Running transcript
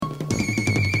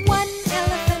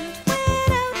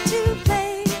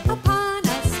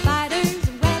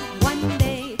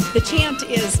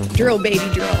Drill, baby,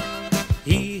 drill.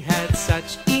 He had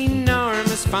such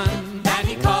enormous fun that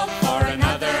he called for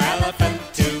another elephant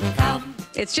to come.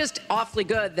 It's just awfully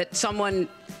good that someone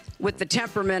with the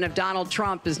temperament of Donald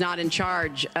Trump is not in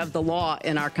charge of the law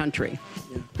in our country.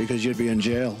 Because you'd be in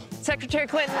jail. Secretary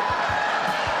Clinton.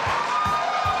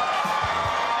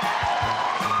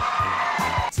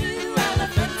 Two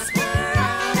elephants were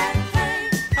out at play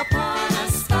upon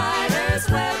a spider's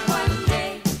web one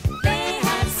day. They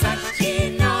had such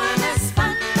enormous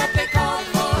fun that they called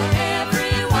for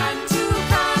everyone to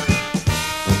come.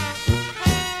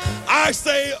 I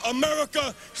say,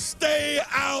 America, stay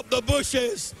out the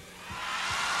bushes.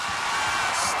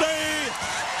 Stay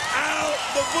out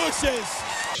the bushes.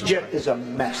 Shit is a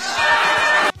mess.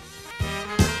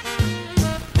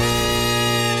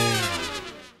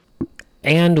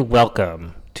 And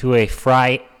welcome to a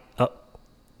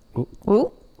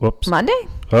Whoops. Monday?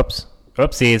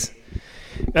 Oopsies.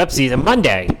 A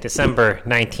Monday, December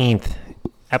 19th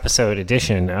episode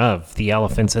edition of The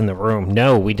Elephants in the Room.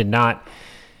 No, we did not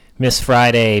miss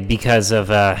Friday because of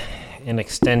an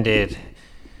extended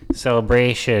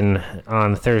celebration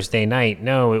on Thursday night.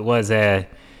 No, it was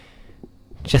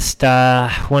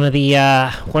one of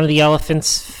the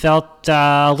elephants felt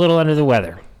a little under the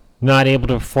weather, not able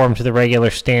to perform to the regular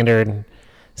standard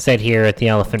set here at the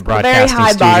Elephant Broadcasting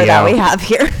Studio. Very high bar that we have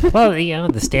here. Well,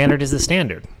 the standard is the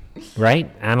standard, right?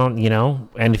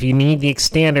 And if you need the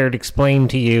standard explained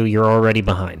to you, you're already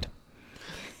behind.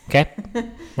 Okay,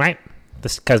 right?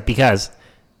 Because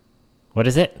what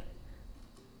is it?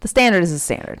 The standard is the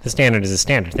standard. The standard is the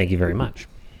standard. Thank you very much.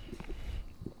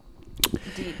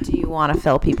 Do you want to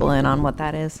fill people in on what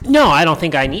that is? No, I don't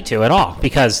think I need to at all,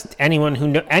 because anyone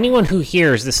who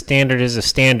hears the standard is a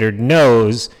standard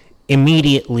knows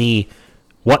immediately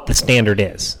what the standard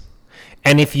is.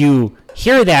 And if you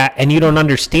hear that and you don't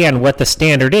understand what the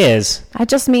standard is, I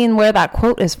just mean where that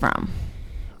quote is from.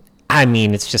 I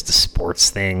mean, it's just a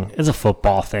sports thing. It's a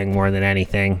football thing more than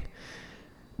anything.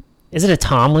 Is it a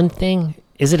Tomlin thing?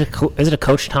 Is it a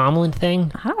Coach Tomlin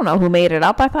thing? I don't know who made it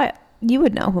up. I thought you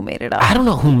would know who made it up. I don't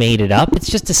know who made it up.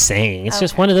 It's just a saying. It's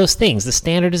just one of those things. The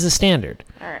standard is the standard.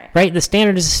 All right. Right? The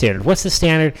standard is the standard. What's the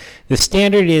standard? The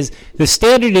standard is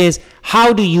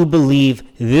how do you believe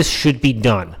this should be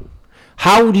done?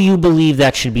 How do you believe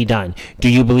that should be done? Do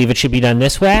you believe it should be done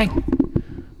this way?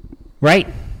 Right?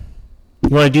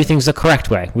 You want to do things the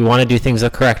correct way. We want to do things the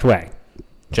correct way.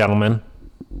 Gentlemen.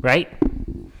 Right?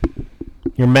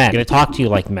 You're men. I'm going to talk to you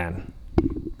like men.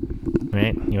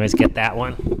 Right? You always get that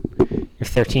one? You're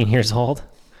 13 years old.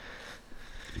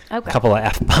 Okay. A couple of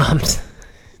F-bombs.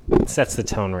 Sets the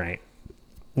tone right.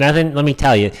 Nothing, let me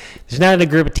tell you, there's not a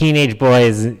group of teenage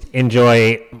boys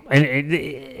enjoy,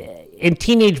 and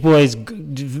teenage boys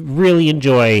really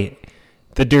enjoy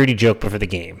the dirty joke before the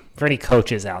game. For any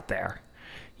coaches out there,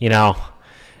 a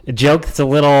joke that's a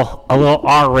little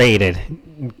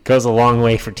R-rated goes a long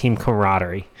way for team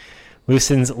camaraderie.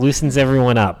 Loosens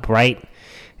everyone up, right?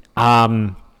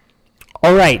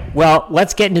 All right, well,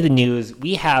 let's get into the news.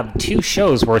 We have 2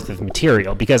 shows worth of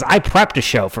material because I prepped a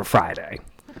show for Friday.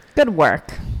 Good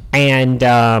work. And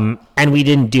we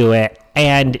didn't do it.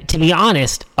 And to be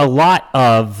honest, a lot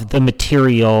of the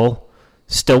material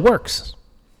still works.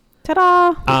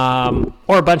 Ta-da!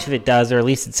 Or a bunch of it does, or at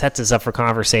least it sets us up for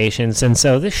conversations. And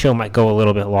so this show might go a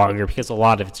little bit longer because a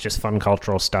lot of it's just fun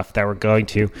cultural stuff that we're going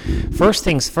to. First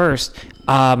things first,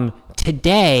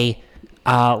 today,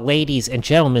 ladies and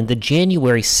gentlemen, the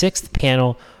January 6th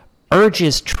panel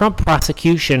urges Trump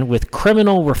prosecution with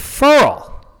criminal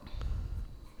referral.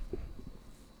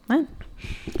 What?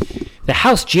 The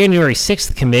House January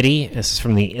 6th committee, this is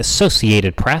from the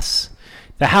Associated Press,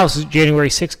 the House January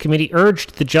 6th committee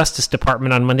urged the Justice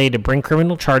Department on Monday to bring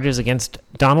criminal charges against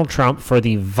Donald Trump for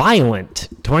the violent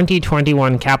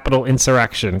 2021 Capitol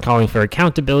insurrection, calling for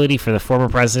accountability for the former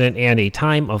president and a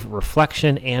time of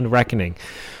reflection and reckoning.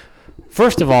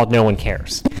 First of all, no one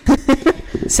cares.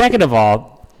 Second of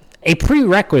all, a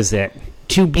prerequisite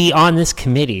to be on this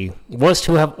committee was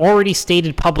to have already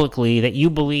stated publicly that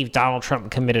you believe Donald Trump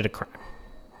committed a crime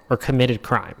or committed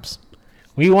crimes.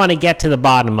 We want to get to the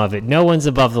bottom of it. No one's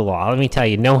above the law. Let me tell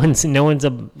you,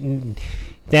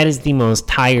 that is the most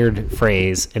tired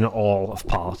phrase in all of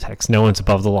politics. No one's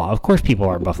above the law. Of course people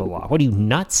are above the law. What are you,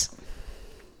 nuts?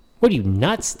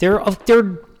 There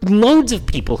are loads of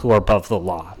people who are above the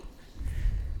law.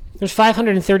 There's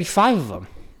 535 of them.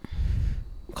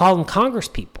 Call them Congress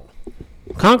people.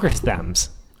 Congress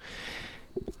thems.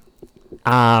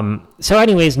 So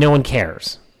anyways, no one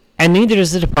cares. And neither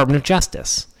does the Department of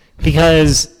Justice.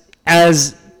 Because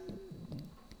as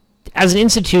as an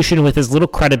institution with as little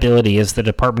credibility as the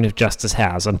Department of Justice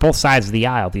has on both sides of the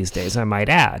aisle these days, I might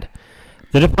add,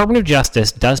 the Department of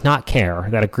Justice does not care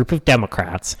that a group of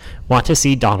Democrats want to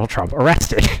see Donald Trump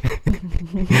arrested.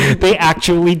 They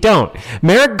actually don't.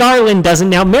 Merrick Garland doesn't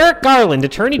now. Merrick Garland,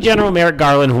 Attorney General Merrick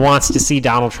Garland, wants to see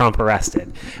Donald Trump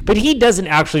arrested, but he doesn't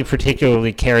actually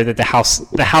particularly care that the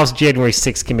House January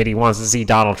 6th committee wants to see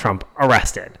Donald Trump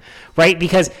arrested, right?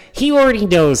 Because he already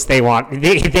knows they want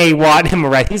him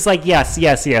arrested. He's like, yes,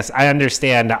 I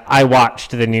understand. I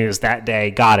watched the news that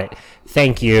day. Got it.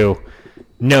 Thank you.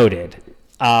 Noted.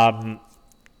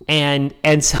 And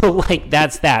so like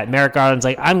that's that. Merrick Garland's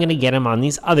like, I'm gonna get him on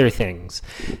these other things,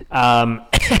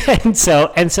 and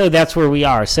so that's where we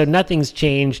are. So nothing's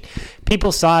changed.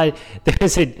 People saw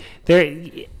the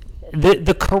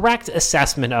correct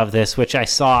assessment of this, which I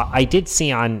did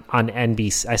see on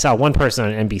NBC. I saw one person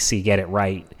on NBC get it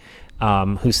right,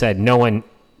 who said no one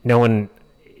on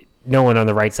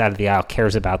the right side of the aisle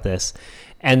cares about this,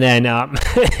 and then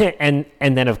and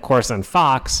then of course on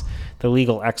Fox, the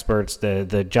legal experts,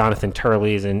 the Jonathan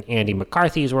Turleys and Andy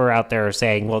McCarthy's were out there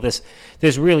saying, well, this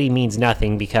really means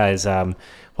nothing because,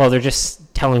 they're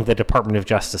just telling the Department of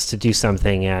Justice to do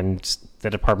something, and the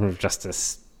Department of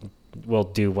Justice will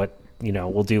do what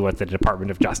the Department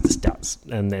of Justice does,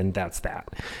 and then that's that.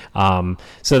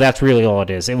 So that's really all it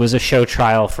is. It was a show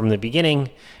trial from the beginning.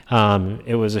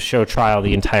 It was a show trial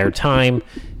the entire time.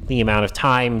 The amount of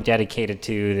time dedicated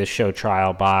to the show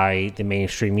trial by the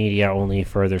mainstream media only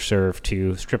further served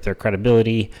to strip their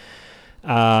credibility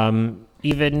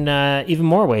even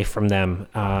more away from them.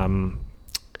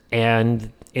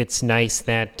 And it's nice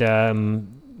that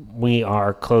we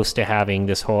are close to having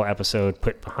this whole episode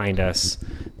put behind us,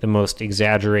 the most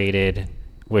exaggerated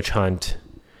witch hunt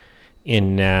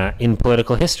in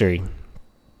political history.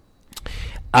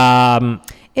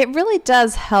 It really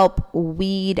does help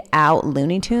weed out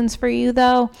Looney Tunes for you,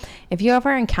 though. If you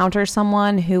ever encounter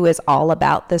someone who is all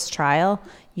about this trial,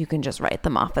 you can just write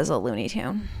them off as a Looney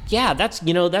Tune. Yeah, that's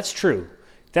true.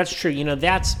 That's true.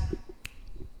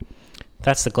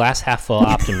 That's the glass half full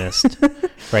optimist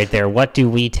right there. What do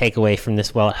we take away from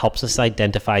this? Well, it helps us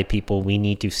identify people we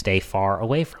need to stay far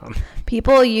away from.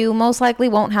 People you most likely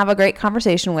won't have a great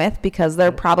conversation with because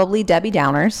they're probably Debbie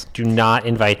Downers. Do not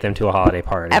invite them to a holiday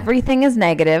party. Everything is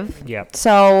negative. Yep.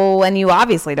 So, and you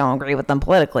obviously don't agree with them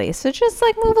politically. So just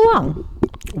like move along.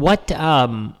 What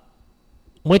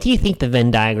do you think the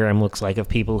Venn diagram looks like of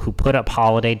people who put up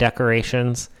holiday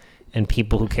decorations and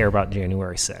people who care about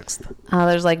January 6th?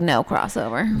 There's like no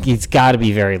crossover. It's got to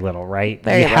be very little, right?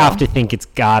 Very you little. have to think it's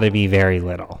got to be very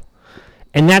little.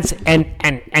 And that's and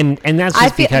that's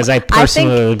just because I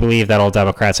personally believe that all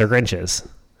Democrats are Grinches.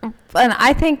 And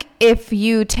I think if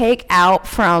you take out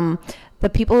from the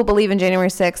people who believe in January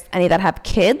 6th any that have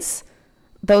kids,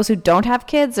 those who don't have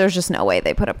kids, there's just no way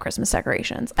they put up Christmas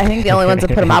decorations. I think the only ones that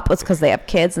put them up was because they have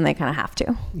kids and they kind of have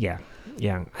to. Yeah.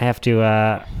 I have to.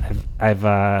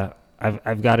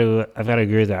 I've got to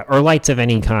agree with that. Or lights of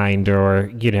any kind, or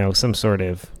some sort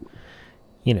of,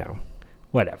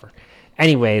 whatever.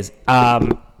 Anyways,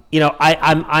 I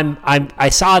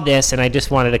saw this and I just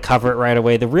wanted to cover it right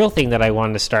away. The real thing that I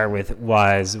wanted to start with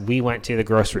was we went to the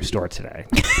grocery store today.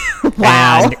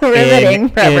 Wow, And riveting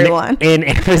for everyone. In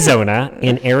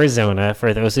Arizona,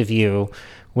 for those of you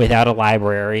without a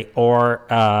library or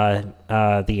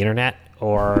the internet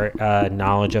or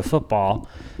knowledge of football,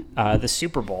 the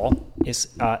Super Bowl is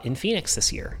in Phoenix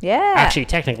this year. Yeah. Actually,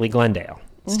 technically Glendale.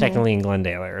 It's technically in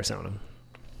Glendale, Arizona,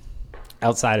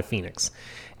 outside of Phoenix.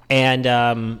 And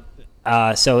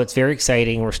so it's very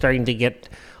exciting. We're starting to get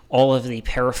all of the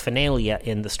paraphernalia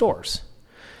in the stores.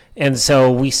 And so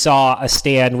we saw a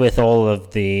stand with all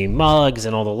of the mugs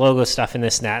and all the logo stuff and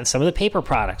this and that, and some of the paper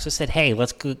products. I said, hey,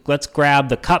 let's grab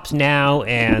the cups now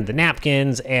and the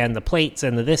napkins and the plates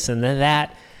and the this and the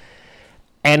that.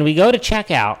 And we go to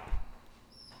checkout,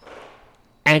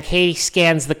 and Katie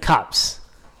scans the cups.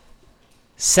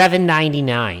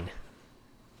 $7.99.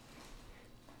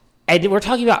 And we're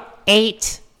talking about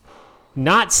 8,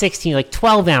 not 16, like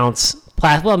 12-ounce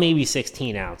plastic. Well, maybe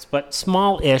 16-ounce, but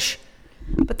small-ish.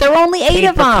 But there are only 8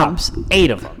 of them. Cups.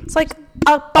 8 of them. It's like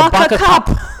a buck a cup.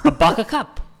 A buck a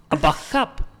cup.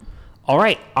 All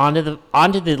right, onto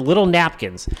the little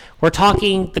napkins. We're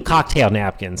talking the cocktail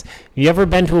napkins. You ever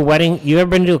been to a wedding? You ever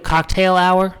been to a cocktail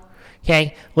hour?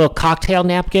 Okay, little cocktail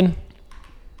napkin.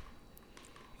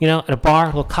 At a bar,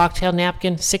 little cocktail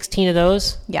napkin. 16 of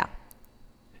those. Yeah.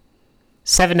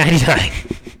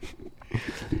 $7.99.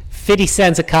 50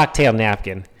 cents a cocktail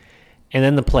napkin. And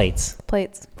then the plates.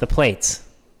 The plates.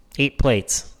 8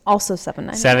 plates. Also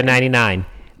 $7.99. $7.99.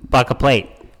 Buck a plate.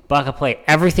 Bucket Plate,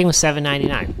 everything was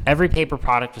 $7.99. Every paper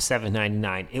product was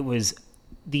 $7.99. It was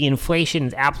the inflation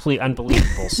is absolutely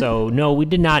unbelievable. So no, we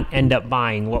did not end up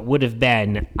buying what would have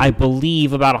been, I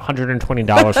believe, about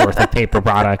 $120 worth of paper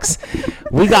products.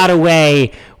 We got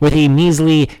away with a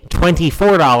measly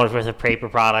 $24 worth of paper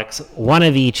products, one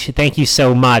of each. Thank you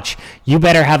so much. You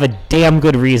better have a damn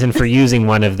good reason for using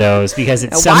one of those, because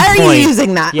at some Why point, are you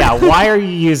using that? Yeah, why are you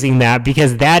using that?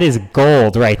 Because that is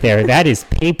gold right there. That is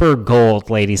paper gold,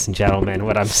 ladies and gentlemen,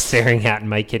 what I'm staring at in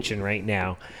my kitchen right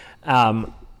now.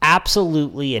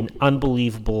 Absolutely an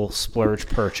unbelievable splurge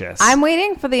purchase. I'm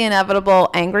waiting for the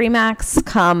inevitable Angry Max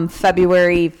come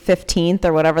February 15th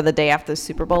or whatever the day after the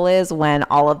Super Bowl is, when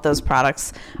all of those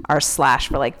products are slashed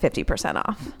for like 50%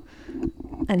 off.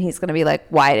 And he's going to be like,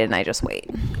 why didn't I just wait?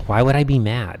 Why would I be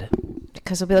mad?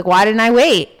 Because he'll be like, why didn't I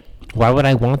wait? Why would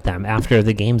I want them after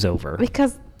the game's over?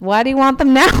 Because why do you want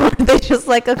them now? Are they just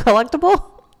like a collectible?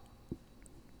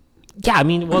 Yeah, I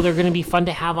mean, well, they're going to be fun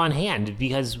to have on hand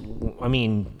because, I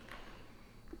mean,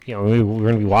 you know, we're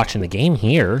going to be watching the game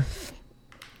here.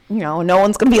 You know, no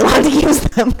one's going to be allowed to use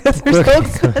them because they're so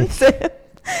expensive.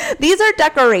 These are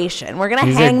decoration. We're going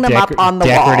to hang them up on the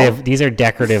wall. These are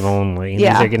decorative only.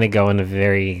 Yeah. These are going to go in a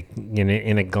very,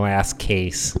 in a glass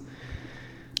case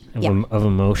of, of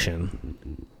emotion.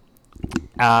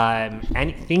 And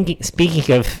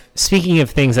speaking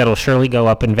of things that'll surely go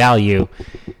up in value,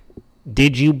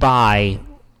 did you buy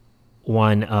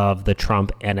one of the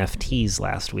Trump NFTs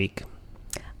last week?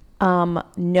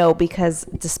 No, because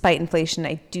despite inflation,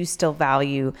 I do still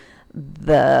value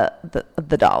the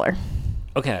dollar.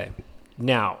 Okay.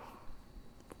 Now,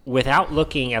 without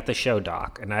looking at the show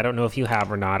doc, and I don't know if you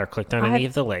have or not, or clicked on any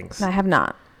of the links. I have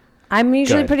not. I'm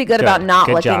usually pretty good about not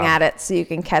looking at it, so you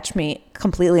can catch me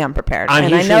completely unprepared. I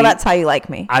know that's how you like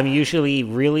me. I'm usually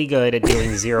really good at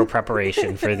doing zero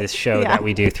prepreparation for this show that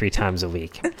we do 3 times a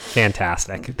week.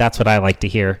 Fantastic. That's what I like to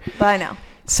hear. But I know.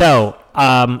 So,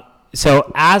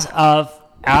 as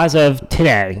of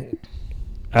today,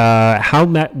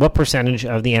 what percentage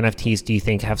of the NFTs do you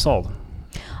think have sold?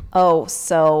 Oh,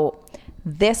 so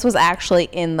this was actually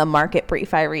in the market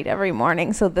brief I read every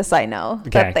morning. So this I know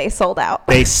that they sold out.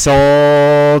 They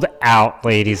sold out,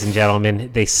 ladies and gentlemen.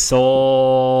 They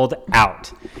sold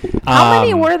out. How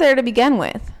many were there to begin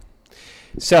with?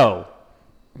 So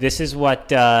this is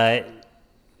what.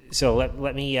 So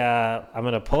let me. I'm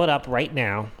going to pull it up right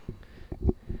now.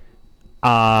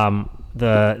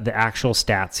 The actual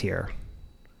stats here.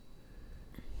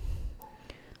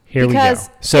 Here we go.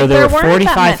 So there were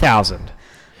 45,000.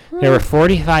 There were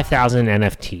 45,000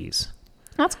 NFTs.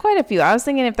 That's quite a few. I was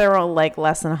thinking if there were like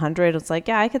less than 100, it's like,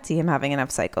 yeah, I could see him having enough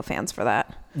psycho fans for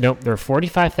that. Nope, there were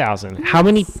 45,000. How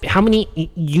many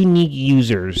unique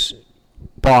users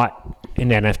bought an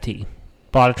NFT?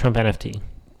 Bought a Trump NFT?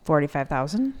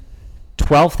 45,000?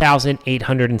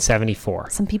 12,874.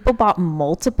 Some people bought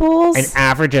multiples. An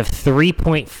average of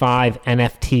 3.5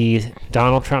 NFTs,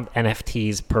 Donald Trump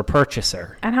NFTs per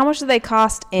purchaser. And how much do they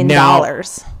cost in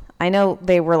dollars? I know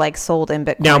they were like sold in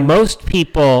Bitcoin. Now, most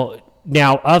people,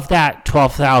 of that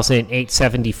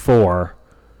 12,874,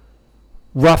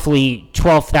 roughly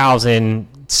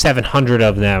 12,700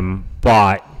 of them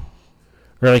bought,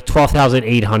 or like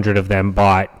 12,800 of them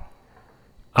bought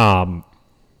 1,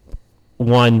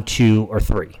 2, or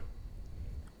 3.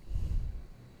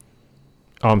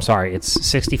 Oh, I'm sorry. It's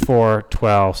 64,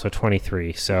 12, so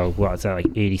 23. So, what is that, like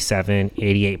 87,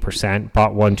 88%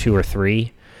 bought 1, 2, or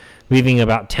 3? Leaving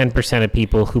about 10% of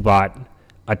people who bought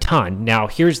a ton. Now,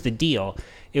 here's the deal.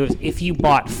 It was if you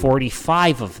bought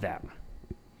 45 of them.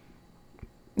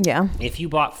 Yeah. If you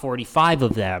bought 45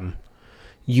 of them,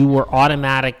 you were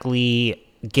automatically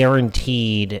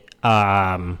guaranteed,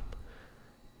 to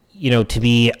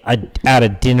be at a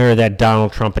dinner that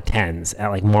Donald Trump attends at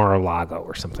like Mar-a-Lago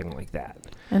or something like that.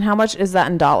 And how much is that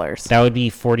in dollars? That would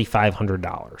be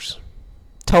 $4,500.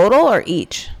 Total or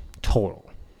each? Total.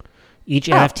 Each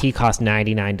NFT costs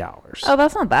 $99. Oh,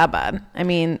 that's not that bad. I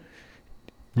mean,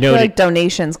 no, like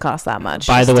donations cost that much.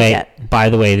 By the way,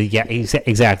 yeah,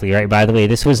 exactly right. By the way,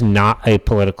 this was not a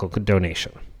political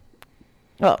donation.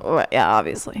 Oh, yeah,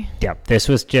 obviously. Yep, this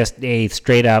was just a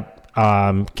straight up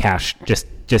cash.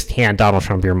 Just hand Donald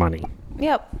Trump your money.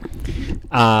 Yep.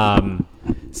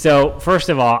 So first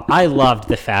of all, I loved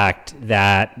the fact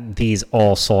that these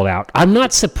all sold out. I'm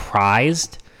not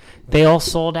surprised they all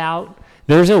sold out.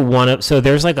 There's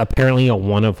like apparently a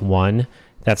one of one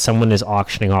that someone is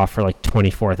auctioning off for like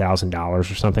 $24,000 or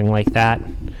something like that.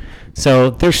 So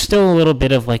there's still a little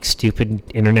bit of like stupid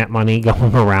internet money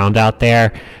going around out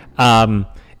there.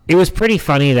 it was pretty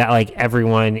funny that like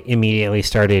everyone immediately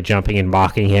started jumping and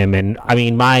mocking him. And I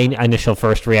mean, my initial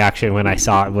first reaction when I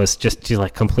saw it was just to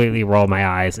like completely roll my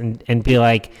eyes and be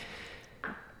like,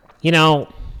 you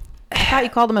know, I thought you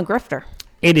called him a grifter.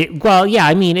 Well, yeah,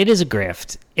 I mean, it is a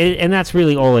grift, and that's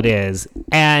really all it is.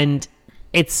 And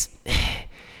it's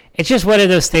just one of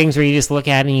those things where you just look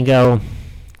at it and you go,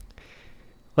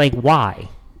 like, why?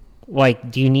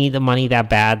 Like, do you need the money that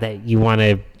bad that you want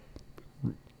to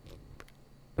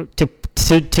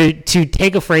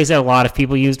take a phrase that a lot of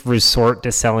people used, resort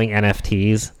to selling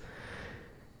NFTs?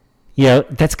 You know,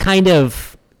 that's kind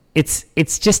of,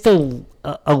 it's just a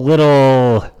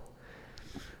little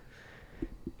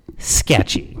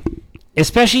sketchy,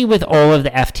 especially with all of the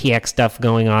FTX stuff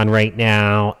going on right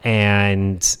now.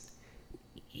 And,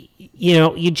 you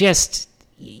know, you just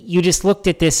looked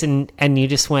at this and you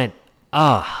just went,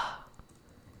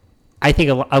 I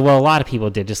think a lot of people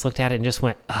did, just looked at it and just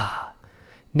went,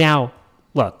 Now,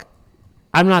 look,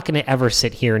 I'm not going to ever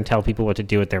sit here and tell people what to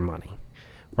do with their money,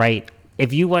 right?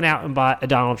 If you went out and bought a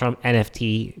Donald Trump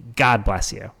NFT, God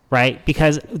bless you, right?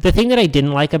 Because the thing that I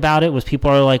didn't like about it was people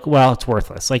are like, well, it's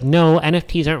worthless. Like, no,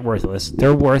 NFTs aren't worthless.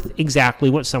 They're worth exactly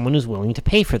what someone is willing to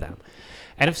pay for them.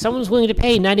 And if someone's willing to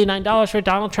pay $99 for a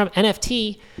Donald Trump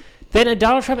NFT, then a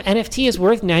Donald Trump NFT is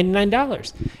worth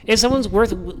 $99. If someone's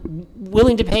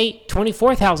willing to pay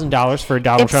 $24,000 for a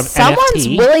Donald Trump NFT... If someone's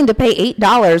willing to pay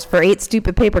 $8 for 8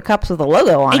 stupid paper cups with a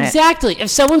logo on it... Exactly. If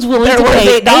someone's willing to worth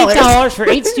pay $8. $8 for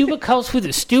 8 stupid cups with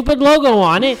a stupid logo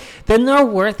on it, then they're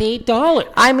worth $8.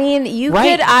 I mean, you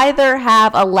Right. could either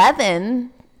have 11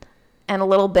 and a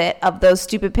little bit of those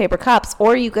stupid paper cups,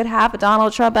 or you could have a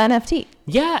Donald Trump NFT.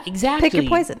 Yeah, exactly. Pick your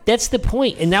poison. That's the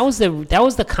point. And that was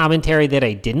the commentary that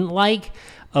I didn't like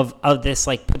of this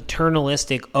like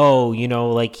paternalistic,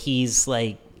 like he's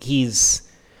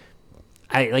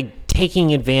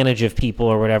taking advantage of people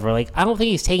or whatever. Like, I don't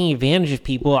think he's taking advantage of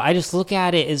people. I just look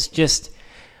at it as just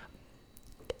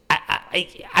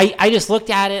I just looked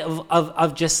at it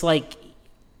of just like,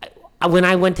 when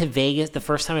I went to Vegas, the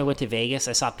first time I went to Vegas,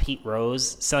 I saw Pete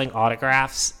Rose selling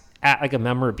autographs at like a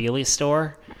memorabilia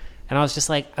store. And I was just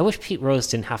like, I wish Pete Rose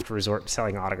didn't have to resort to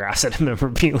selling autographs at a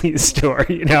memorabilia store,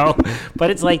 you know?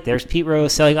 But it's like, there's Pete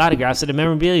Rose selling autographs at a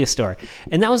memorabilia store.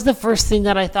 And that was the first thing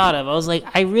that I thought of. I was like,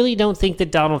 I really don't think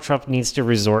that Donald Trump needs to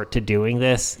resort to doing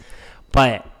this.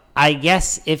 But I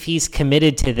guess if he's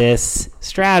committed to this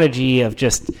strategy of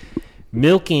just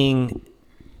milking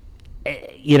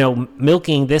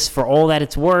this for all that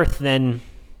it's worth, then,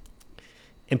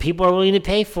 and people are willing to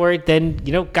pay for it, then,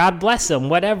 God bless them,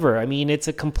 whatever. I mean, it's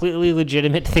a completely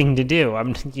legitimate thing to do.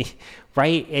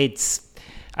 Right?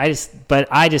 I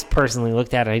just personally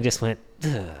looked at it, and I just went,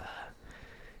 ugh.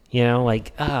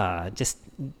 I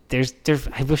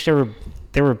wish there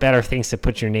were better things to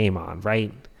put your name on,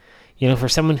 right? For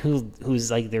someone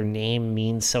who's like, their name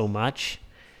means so much,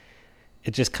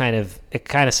 it kind of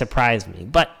surprised me.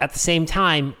 But at the same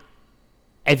time,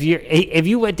 if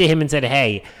you went to him and said,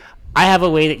 hey, I have a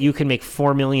way that you can make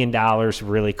 $4 million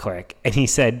really quick, and he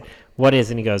said, what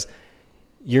is? And he goes,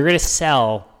 you're going to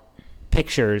sell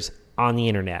pictures on the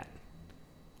internet.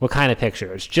 What kind of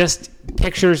pictures? Just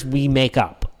pictures we make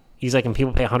up. He's like, and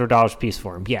people pay $100 a piece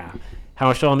for them. Yeah. How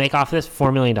much do I make off this?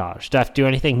 $4 million. Do I have to do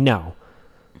anything? No.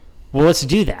 Well, let's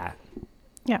do that.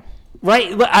 Yeah.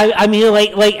 Right, I mean,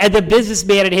 like, and the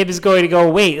businessman in him is going to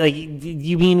go, wait, like,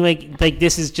 you mean like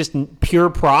this is just pure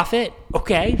profit?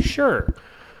 Okay, sure.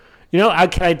 Can I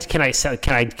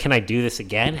do this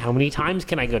again? How many times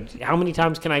can I go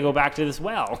back to this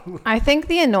well? I think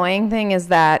the annoying thing is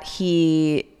that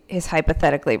he is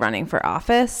hypothetically running for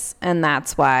office, and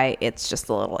that's why it's just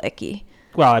a little icky.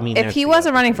 Well, I mean, if he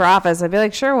wasn't running for office, I'd be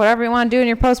like, sure, whatever you want to do in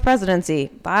your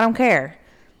post-presidency, but I don't care.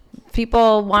 If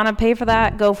people want to pay for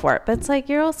that, go for it. But it's like,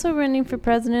 you're also running for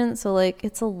president, so like,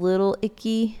 it's a little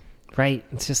icky. Right?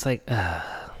 It's just like,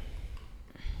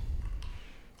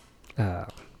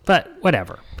 but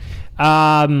whatever.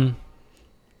 All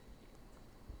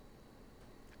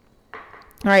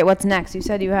right, what's next? You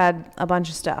said you had a bunch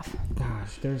of stuff.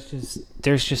 Gosh,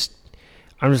 there's just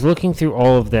I'm just looking through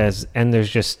all of this, and there's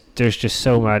just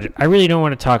so much. I really don't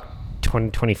want to talk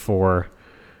 2024.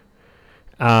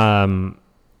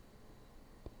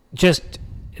 Just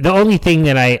the only thing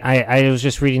that I was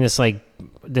just reading this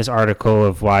article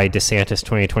of why DeSantis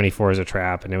 2024 is a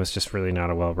trap, and it was just really not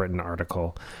a well-written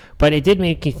article. But it did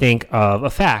make me think of a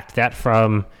fact that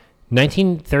from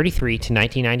 1933 to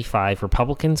 1995,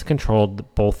 Republicans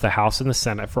controlled both the House and the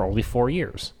Senate for only 4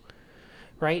 years.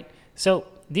 Right? So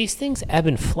these things ebb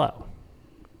and flow.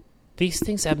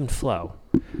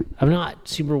 I'm not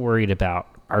super worried about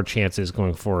our chances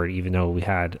going forward, even though we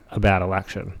had a bad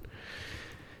election.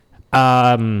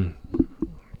 I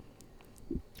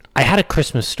had a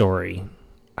Christmas story.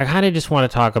 I kind of just want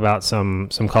to talk about some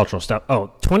cultural stuff.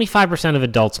 25% of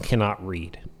adults cannot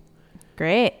read.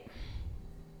 Great.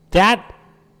 That,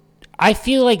 I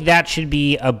feel like that should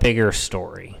be a bigger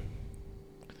story.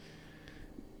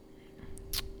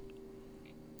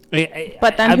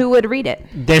 But then who would read it?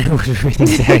 Then it would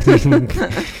exactly.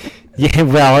 Yeah,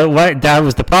 well, that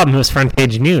was the problem. It was front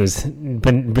page news,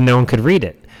 but no one could read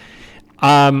it.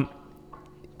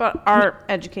 But our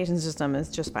education system is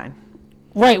just fine.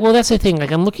 Right. Well, that's the thing.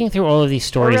 Like, I'm looking through all of these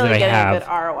stories We're really that I getting have. a good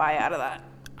ROI out of that.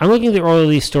 I'm looking through all of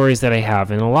these stories that I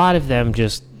have, and a lot of them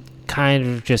just kind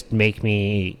of just make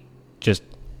me just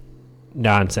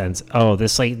nonsense. Oh,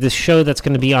 this show that's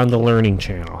going to be on the Learning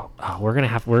Channel. Oh,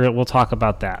 we'll talk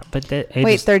about that. But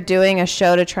Wait, they're doing a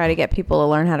show to try to get people to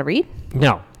learn how to read?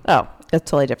 No. Oh, that's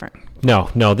totally different.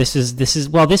 No. This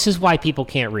is why people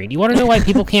can't read. You want to know why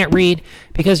people can't read?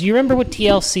 Because you remember what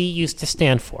TLC used to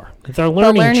stand for. It's our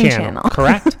Learning Channel,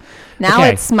 correct? Now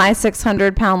Okay. it's My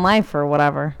 600-Pound Life or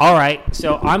whatever. All right,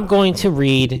 so I'm going to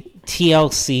read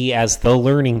TLC as the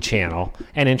Learning Channel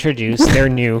and introduce their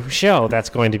new show that's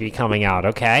going to be coming out,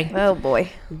 okay? Oh, boy.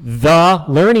 The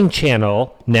Learning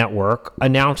Channel network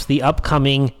announced the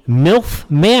upcoming MILF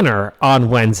Manor on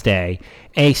Wednesday,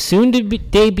 a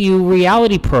soon-to-debut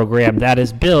reality program that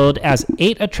is billed as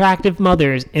 8 attractive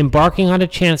mothers embarking on a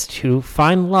chance to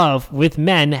find love with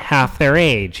men half their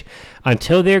age,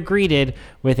 until they're greeted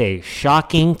with a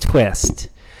shocking twist.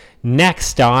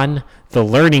 Next on the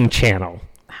Learning Channel.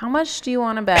 How much do you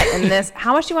want to bet in this?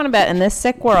 How much do you want to bet in this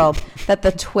sick world that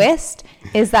the twist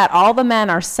is that all the men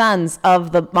are sons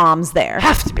of the moms there?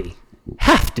 Have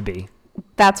to be.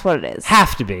 That's what it is.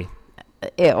 Have to be.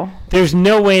 Ew. There's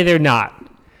no way they're not.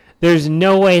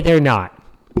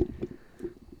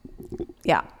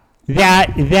 Yeah.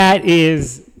 That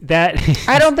is.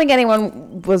 I don't think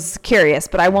anyone was curious,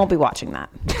 but I won't be watching that.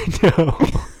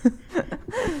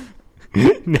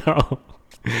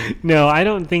 No, I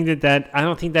don't think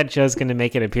that show's going to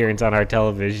make an appearance on our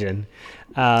television.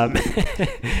 I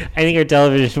think our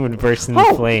television would burst into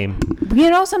flame. You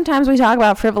know, sometimes we talk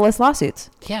about frivolous lawsuits.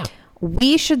 Yeah.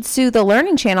 We should sue the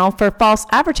Learning Channel for false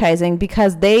advertising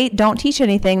because they don't teach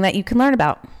anything that you can learn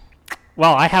about.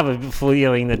 Well, I have a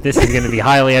feeling that this is going to be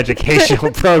highly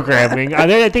educational programming.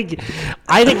 I think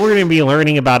we're going to be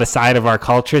learning about a side of our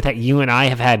culture that you and I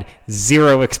have had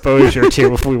zero exposure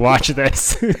to if we watch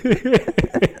this.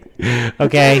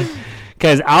 Okay?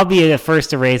 Because I'll be the first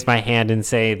to raise my hand and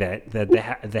say that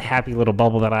the happy little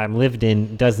bubble that I'm lived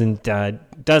in doesn't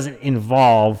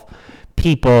involve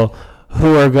people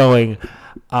who are going,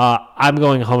 I'm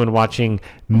going home and watching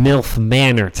MILF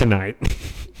Manor tonight.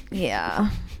 Yeah.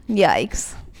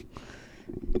 Yikes.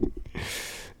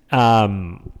 All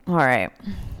right.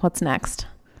 What's next?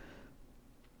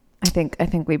 I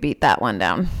think we beat that one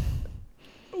down.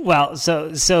 Well, that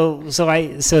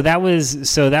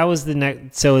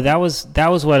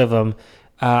was one of them.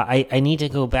 I need to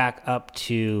go back up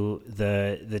to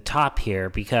the top here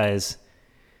because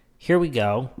here we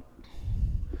go.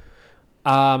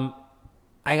 I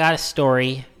got a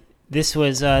story. This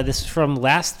was from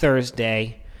last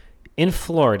Thursday. In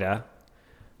Florida,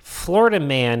 Florida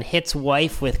man hits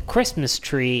wife with Christmas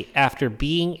tree after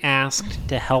being asked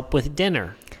to help with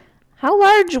dinner. How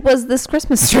large was this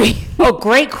Christmas tree? Oh,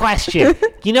 great question.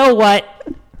 You know what?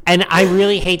 And I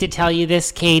really hate to tell you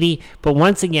this, Katie, but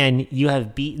once again, you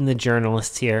have beaten the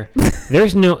journalists here.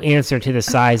 There's no answer to the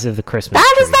size of the Christmas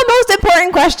That tree. is the most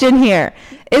important question here.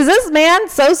 Is this man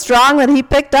so strong that he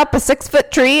picked up a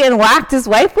 6-foot tree and whacked his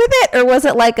wife with it? Or was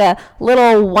it like a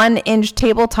little 1-inch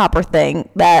table topper thing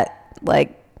that,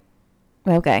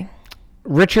 okay.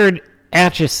 Richard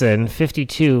Atchison,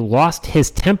 52, lost his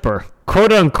temper.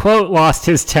 Quote unquote, lost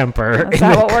his temper. Is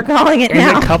that what we're calling it in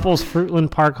now? the couple's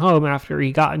Fruitland Park home after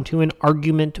he got into an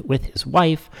argument with his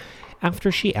wife after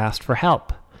she asked for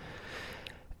help.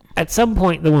 At some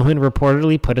point, the woman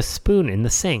reportedly put a spoon in the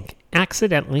sink,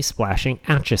 accidentally splashing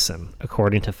Atchison,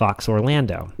 according to Fox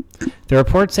Orlando. The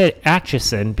report said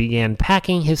Atchison began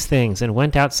packing his things and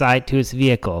went outside to his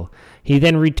vehicle. He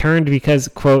then returned because,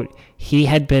 quote, he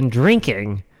had been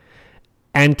drinking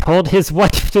and told his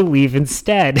wife to leave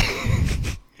instead.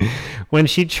 When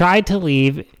she tried to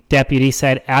leave, deputies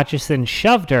said Atchison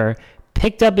shoved her,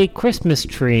 picked up a Christmas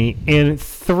tree, and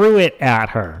threw it at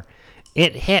her.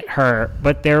 It hit her,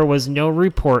 but there was no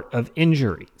report of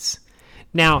injuries.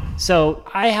 Now, so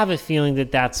I have a feeling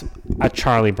that that's a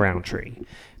Charlie Brown tree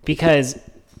because,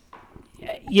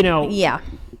 Yeah.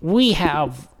 we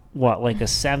have, like a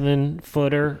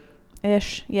 7-footer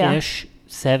Ish. Yeah. ish.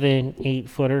 7-8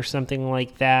 foot or something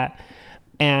like that.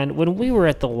 And when we were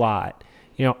at the lot,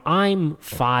 I'm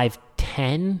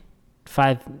 5'10",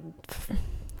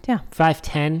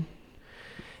 5'10",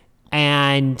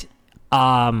 and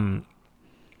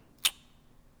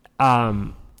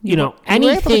You were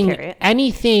able to carry it.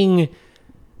 anything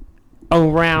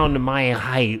around my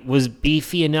height was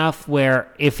beefy enough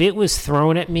where if it was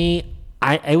thrown at me,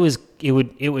 it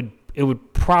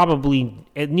would probably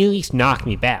at least knock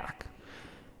me back.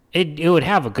 It would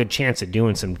have a good chance of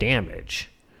doing some damage.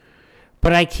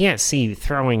 But I can't see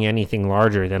throwing anything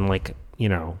larger than an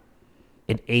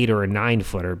 8 or a 9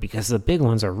 footer, because the big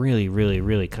ones are really, really,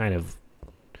 really kind of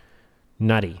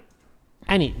nutty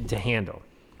to handle.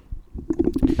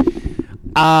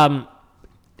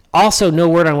 Also, no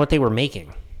word on what they were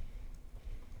making.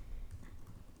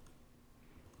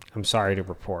 I'm sorry to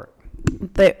report.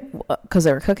 Because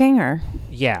they were cooking, or?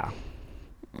 Yeah.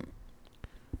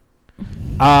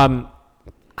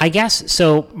 I guess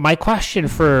so. My question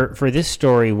for this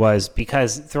story was,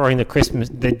 because the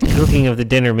cooking of the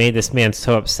dinner made this man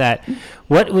so upset.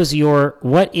 What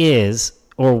is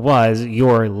or was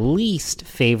your least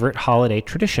favorite holiday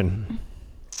tradition?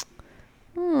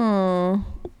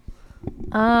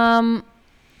 Or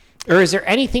is there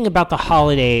anything about the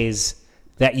holidays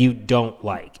that you don't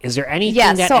like? Is there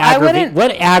anything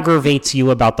what aggravates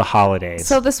you about the holidays?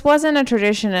 So this wasn't a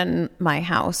tradition in my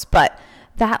house, but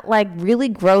that really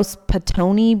gross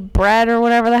patoni bread or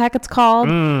whatever the heck it's called,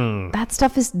 that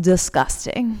stuff is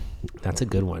disgusting. That's a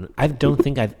good one. I don't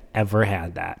think I've ever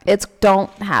had that.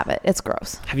 Don't have it. It's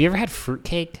gross. Have you ever had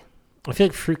fruitcake? I feel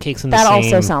like fruitcake's in the That same...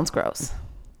 also sounds gross.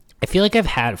 I feel like I've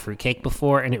had fruitcake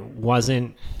before, and it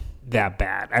wasn't that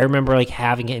bad. I remember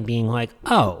having it and being like,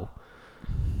 oh.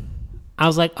 I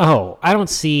was like, oh, I don't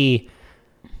see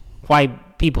why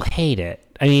people hate it.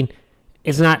 I mean,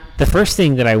 it's not the first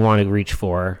thing that I want to reach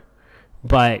for,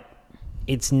 but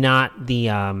it's not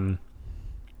the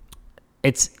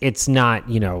it's not,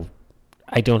 I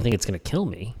don't think it's going to kill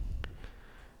me.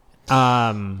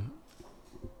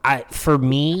 For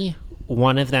me,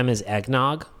 one of them is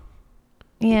eggnog.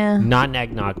 Yeah. Not an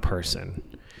eggnog person.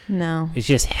 No. It's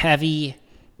just heavy,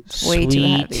 Way sweet. too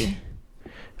heavy.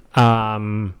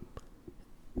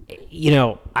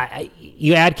 You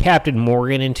add Captain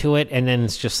Morgan into it, and then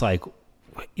it's just like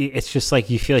you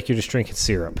feel like you're just drinking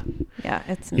syrup. Yeah,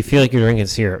 it's. You feel like you're drinking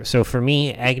syrup. So for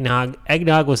me,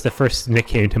 eggnog was the first thing that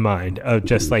came to mind of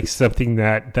just something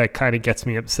that kind of gets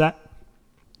me upset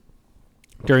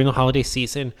during the holiday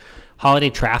season. Holiday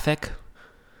traffic.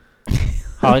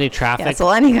 Yeah, so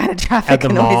any kind of traffic at the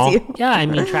annoys mall. you. Yeah, I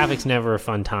mean, traffic's never a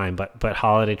fun time, but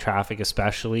holiday traffic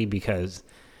especially, because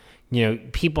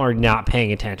people are not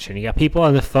paying attention. You got people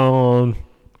on the phone,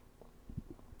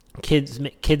 kids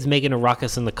making a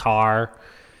ruckus in the car,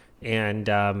 and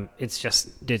it's just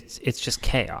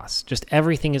chaos. Just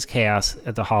everything is chaos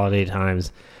at the holiday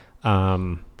times.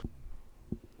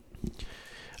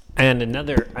 And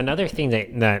another thing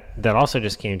that also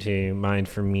just came to mind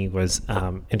for me was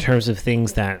in terms of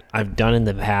things that I've done in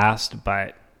the past,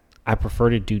 but I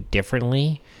prefer to do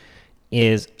differently,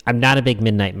 is I'm not a big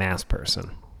midnight mass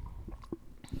person.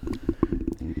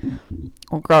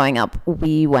 Well, growing up,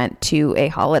 we went to a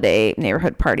holiday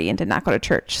neighborhood party and did not go to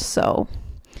church. So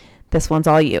this one's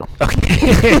all you.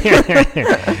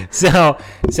 Okay. So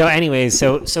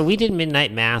we did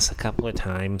midnight mass a couple of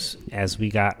times as we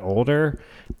got older,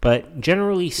 but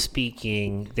generally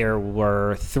speaking, there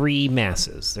were 3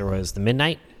 masses. There was the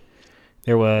midnight,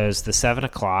 there was the 7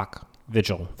 o'clock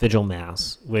vigil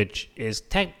mass, which is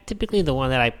typically the one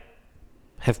that I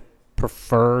have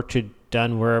preferred to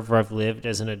done wherever I've lived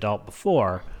as an adult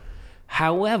before.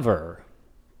 However,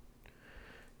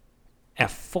 at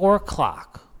 4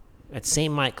 o'clock at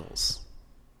St. Michael's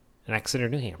in Exeter,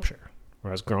 New Hampshire,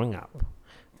 where I was growing up,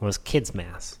 was kids'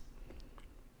 mass.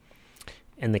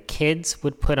 And the kids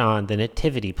would put on the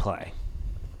nativity play.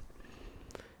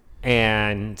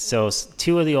 And so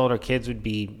 2 of the older kids would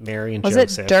be Mary and Joseph.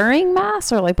 Was it during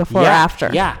Mass or before or after?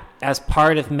 Yeah, as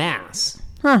part of Mass.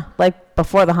 Huh.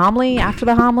 Before the homily, after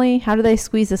the homily? How do they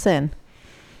squeeze this in?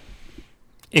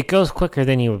 It goes quicker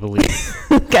than you would believe.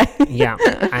 Okay. Yeah.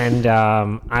 And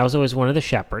I was always one of the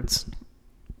shepherds.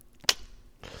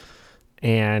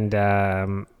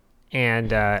 But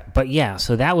yeah,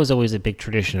 so that was always a big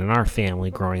tradition in our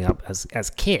family growing up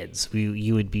as kids.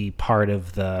 You would be part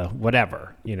of the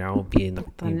whatever, be in the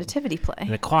nativity play. In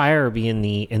the choir, or be in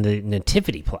the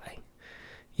nativity play.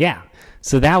 Yeah.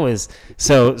 So that was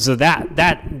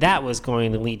that was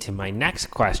going to lead to my next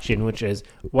question, which is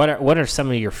what are some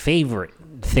of your favorite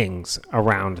things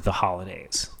around the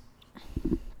holidays?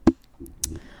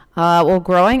 Well,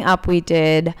 growing up, we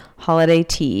did holiday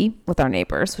tea with our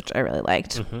neighbors, which I really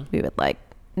liked. Mm-hmm. We would like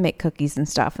make cookies and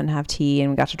stuff and have tea,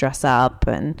 and we got to dress up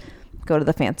and go to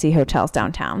the fancy hotels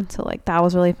downtown. So like that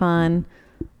was really fun.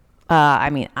 I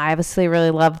mean, I obviously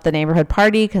really loved the neighborhood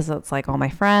party because it's like all my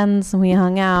friends and we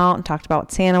hung out and talked about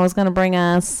what Santa was going to bring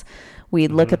us.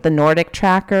 We'd look at the Nordic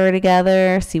tracker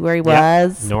together, see where he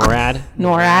was. NORAD.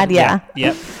 NORAD, yeah.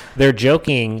 Yep. They're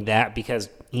joking that because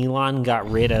Elon got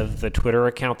rid of the Twitter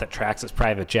account that tracks his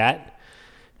private jet,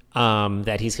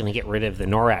 that he's going to get rid of the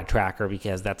NORAD tracker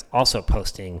because that's also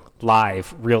posting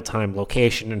live real-time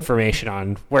location information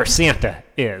on where Santa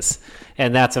is.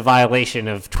 And that's a violation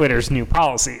of Twitter's new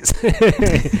policies.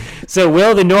 So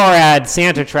will the NORAD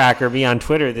Santa tracker be on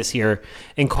Twitter this year?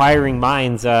 Inquiring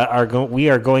minds we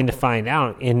are going to find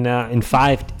out in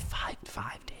 5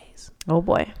 days. Oh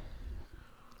boy.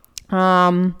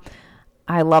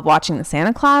 I love watching the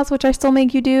Santa Claus, which I still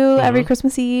make you do every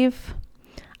Christmas Eve.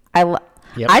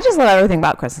 Yep. I just love everything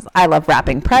about Christmas. I love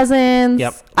wrapping presents.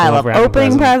 Yep. I love wrapping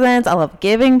opening presents. I love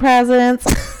giving presents.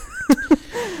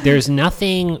 There's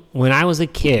nothing when I was a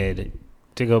kid,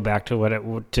 to go back to what I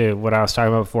was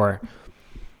talking about before.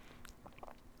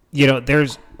 You know,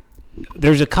 there's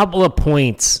a couple of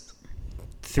points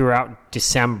throughout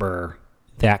December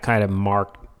that kind of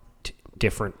marked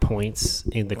different points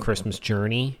in the Christmas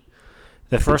journey.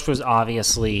 The first was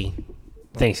obviously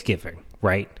Thanksgiving,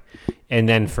 right? And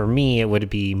then for me, it would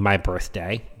be my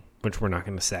birthday, which we're not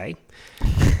going to say.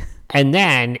 And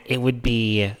then it would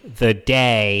be the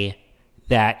day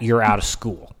that you're out of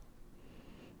school.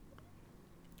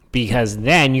 Because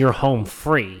then you're home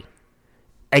free.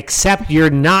 Except you're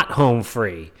not home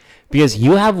free. Because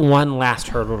you have one last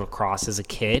hurdle to cross as a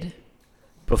kid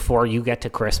before you get to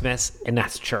Christmas, and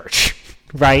that's church,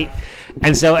 right?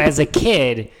 And so as a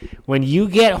kid, when you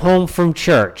get home from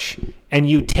church and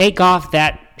you take off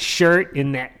that shirt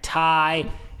and that tie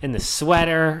and the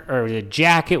sweater or the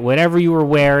jacket, whatever you were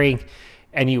wearing,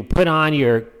 and you put on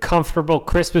your comfortable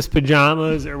Christmas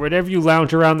pajamas or whatever you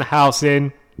lounge around the house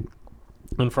in,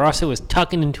 and for us it was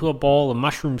tucking into a bowl of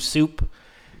mushroom soup.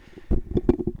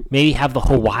 Maybe have the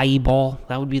Hawaii Bowl.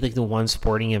 That would be like the one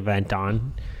sporting event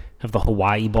on. Have the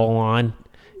Hawaii Bowl on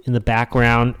in the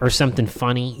background or something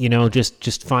funny, you know,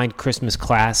 just find Christmas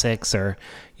classics or,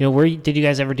 you know, did you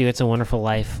guys ever do It's a Wonderful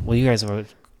Life? Well, you're at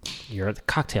the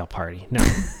cocktail party. No.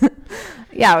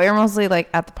 Yeah, we were mostly like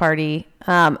at the party.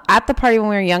 At the party when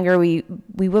we were younger, we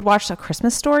would watch A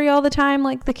Christmas Story all the time,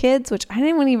 like the kids, which I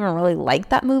didn't even really like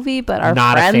that movie, but our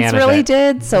friends really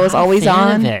did, so it was always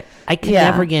on. I could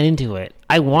never get into it.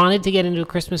 I wanted to get into A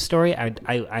Christmas Story.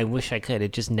 I wish I could.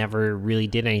 It just never really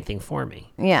did anything for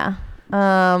me. Yeah.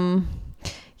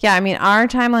 Yeah, I mean, our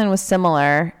timeline was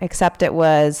similar, except it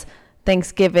was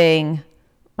Thanksgiving,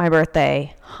 my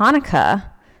birthday, Hanukkah,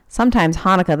 sometimes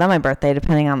Hanukkah, then my birthday,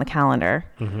 depending on the calendar,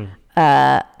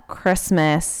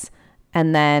 Christmas,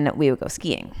 and then we would go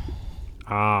skiing.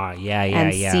 Ah, yeah.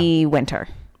 And see winter.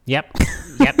 Yep.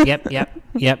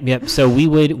 So we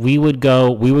would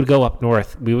go up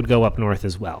north. We would go up north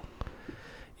as well.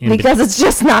 Because it's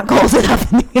just not cold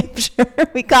enough in New Hampshire.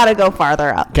 We got to go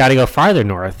farther up. Got to go farther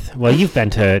north. Well, you've been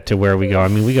to where we go. I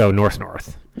mean, we go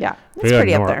north. Yeah, it's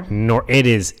pretty up there.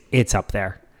 It's up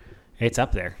there. It's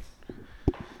up there.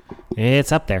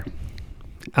 It's up there.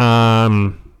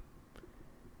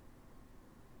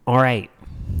 All right.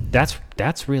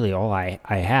 That's really all I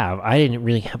have. I didn't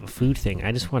really have a food thing.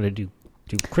 I just wanted to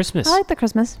do Christmas. I like the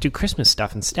Christmas. Do Christmas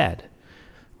stuff instead.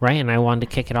 Right, and I wanted to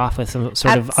kick it off with some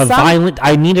sort of a violent.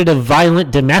 I needed a violent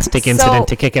domestic incident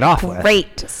to kick it off with.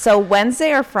 Great. So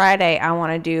Wednesday or Friday, I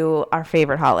want to do our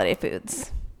favorite holiday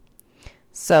foods.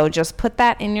 So just put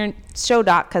that in your show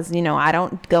doc because I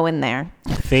don't go in there.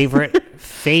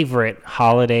 Favorite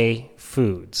holiday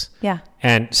foods. Yeah.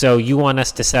 And so you want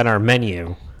us to set our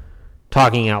menu,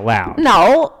 talking out loud?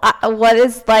 No. What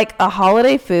is like a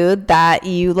holiday food that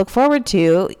you look forward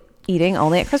to eating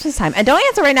only at Christmas time? And don't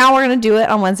answer right now. We're going to do it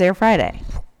on Wednesday or Friday.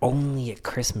 Only at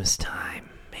Christmas time,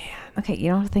 man. Okay, you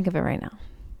don't have to think of it right now.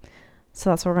 So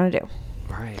that's what we're going to do.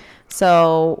 Right.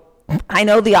 So I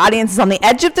know the audience is on the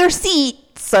edge of their seat,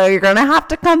 so you're going to have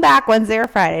to come back Wednesday or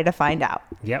Friday to find out.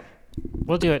 Yep.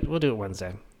 We'll do it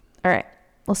Wednesday. All right.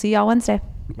 We'll see y'all Wednesday.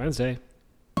 Wednesday.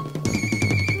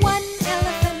 One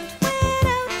elephant went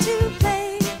out to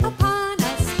play upon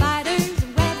a spider's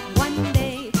web one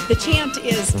day. The chant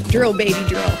is drill, baby,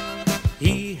 drill.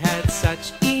 He had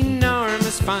such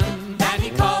enormous fun That he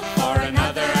called for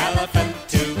another elephant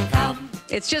to come.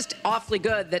 It's just awfully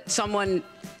good that someone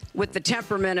with the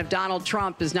temperament of Donald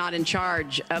Trump is not in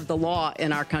charge of the law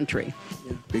in our country.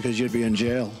 Because you'd be in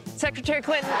jail. Secretary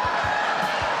Clinton.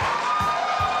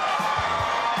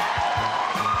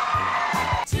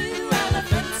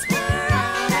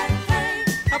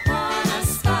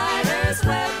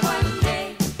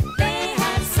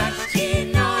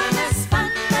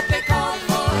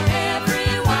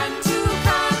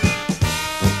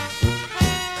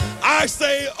 I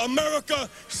say, America,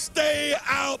 stay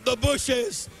out the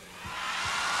bushes.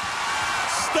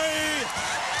 Stay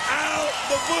out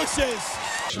the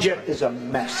bushes. Jet is a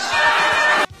mess.